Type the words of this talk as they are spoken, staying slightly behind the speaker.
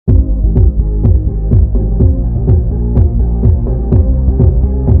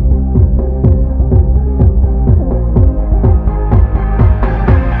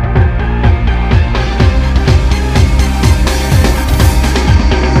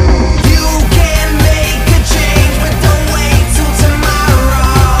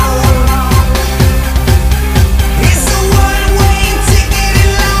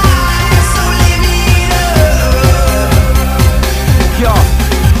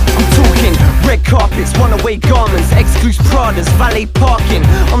red carpets, runaway garments, exclusive Pradas, valet parking.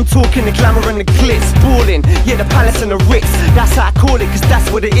 I'm talking the glamour and the glitz, balling, yeah, the palace and the Ritz. That's how I call it, cause that's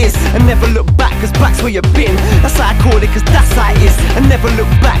what it is. And never look back, cause back's where you've been. That's how I call it, cause that's how it is. And never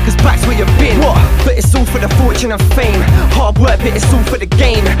look back, cause back's where you've been. What? But it's all for the fortune and fame. Hard work, but it's all for the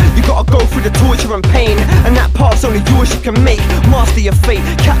gain. You gotta go through the torture and pain, and that part's only yours, you can make. Master your fate,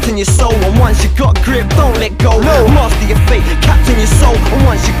 captain your soul, and once you got grip, don't let go. No. Master your fate, captain your soul, and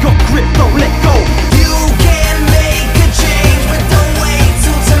once you got grip, don't let go. You can make a change, but don't wait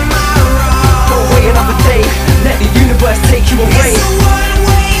till tomorrow. Don't wait another day, let the universe take you away. It's a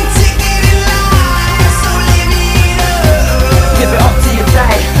one-way ticket in life, so live it up. Live it up till you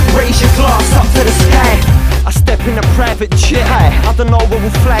die, raise your glass up to the sky. I step in a private jet, I don't know where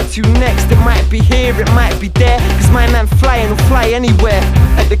we'll fly to next. It might be here, it might be there, cause my man flying will fly anywhere.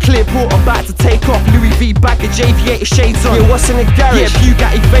 At the Clearport, about to take off, Louis V baggage, aviator shades on. Yeah, what's in the garage? Yeah,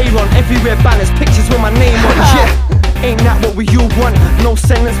 Bugatti Veyron, everywhere banners, pictures with my name on. Yeah, ain't that what we all want? No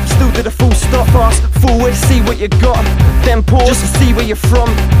sentence, but still do the full stop. Fast forward, see what you got, then pause just to see where you're from.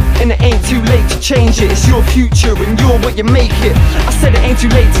 And it ain't too late to change it. It's your future and you're what you make it. I said it ain't too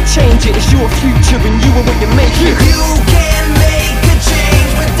late to change it. It's your future and you are what you make it. You can make a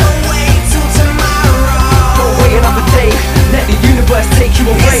change, but don't wait till tomorrow. Don't wait another day, let the universe take you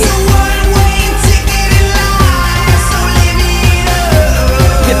away. It's a one